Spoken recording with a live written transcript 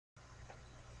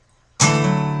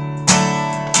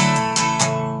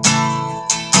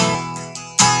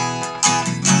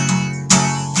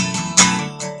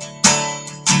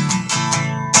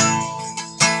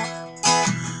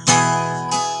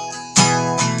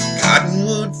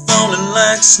cottonwood falling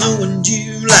like snow in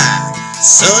July.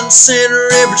 Sunset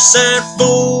Riverside,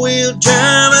 four-wheel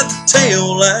drive at the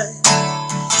tail light.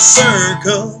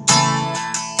 Circle.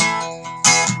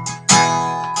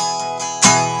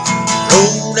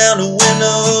 Roll down the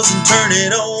windows and turn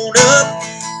it on up.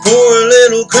 Pour a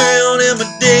little Crown in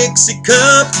my Dixie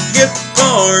cup. Get the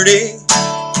party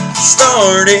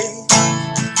started.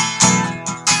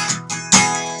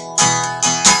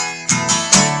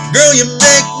 Girl, you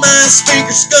make my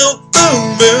speakers go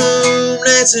boom, boom.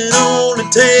 Dancing on the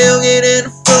tailgate in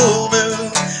a full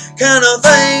moon. Kind of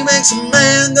thing makes a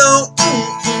man go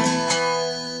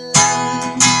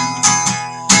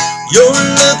You're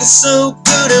looking so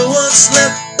good at what's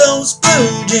left of those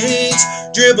blue jeans.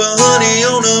 Drip of honey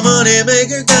on a money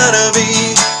maker, gotta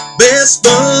be best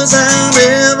buzz I'm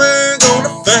ever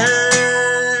gonna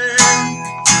find.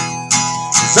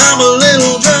 'Cause I'm a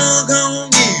little drunk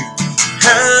on you,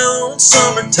 high on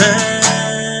summertime.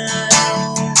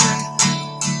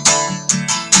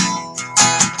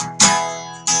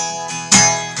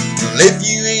 Well, if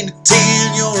you ain't a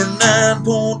 10, you're a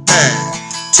 9.9.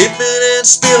 Tipping and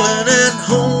spilling and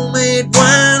homemade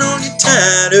wine on your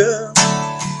tied-up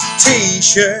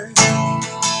t-shirt.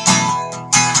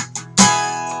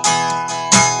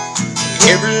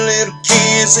 Every little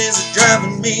kiss is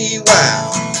driving me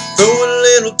wild. Throwing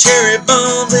little cherry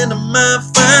bombs into my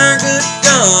fire. Good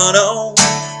God almighty.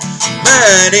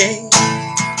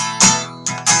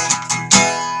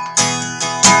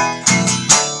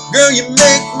 Girl, you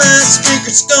make my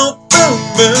speakers go boom,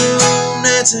 boom.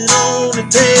 Dancing on the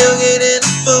tailgate in the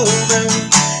full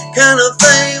moon. Kind of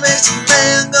thing makes a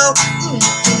man go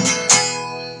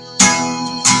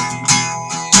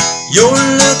You're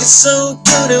looking so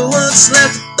good at what's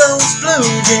left of those blue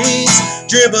jeans.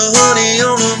 Drip of honey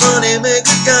on a money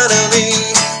maker, gotta be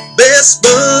best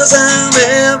buzz I'm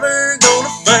ever gonna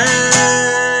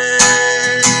find.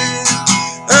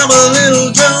 I'm a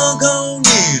little drunk on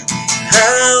you,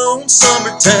 high on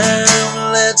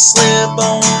summertime. Let's slip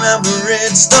on out where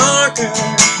it's darker.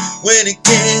 When it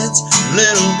gets a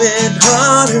little bit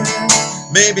hotter,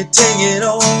 maybe take it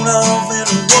on off in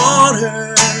the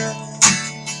water.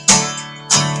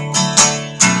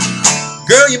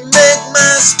 Girl, you make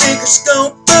my speakers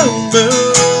go boom,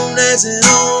 boom. Dancing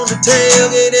on the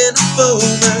tailgate in the full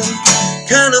moon.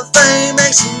 Kind of thing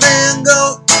makes a man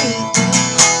go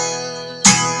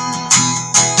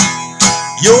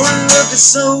You're looking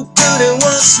so good at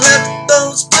what's left of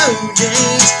those blue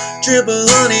jeans. Drip of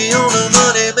honey on a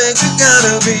money maker,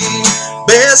 gotta be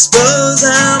best buzz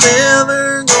I'm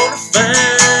ever gonna find.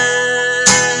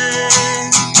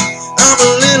 I'm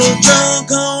a little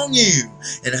drunk on you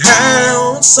and high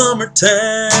on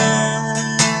summertime.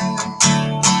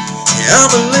 Yeah,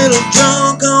 I'm a little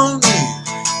drunk on you,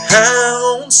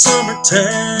 high on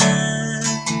summertime.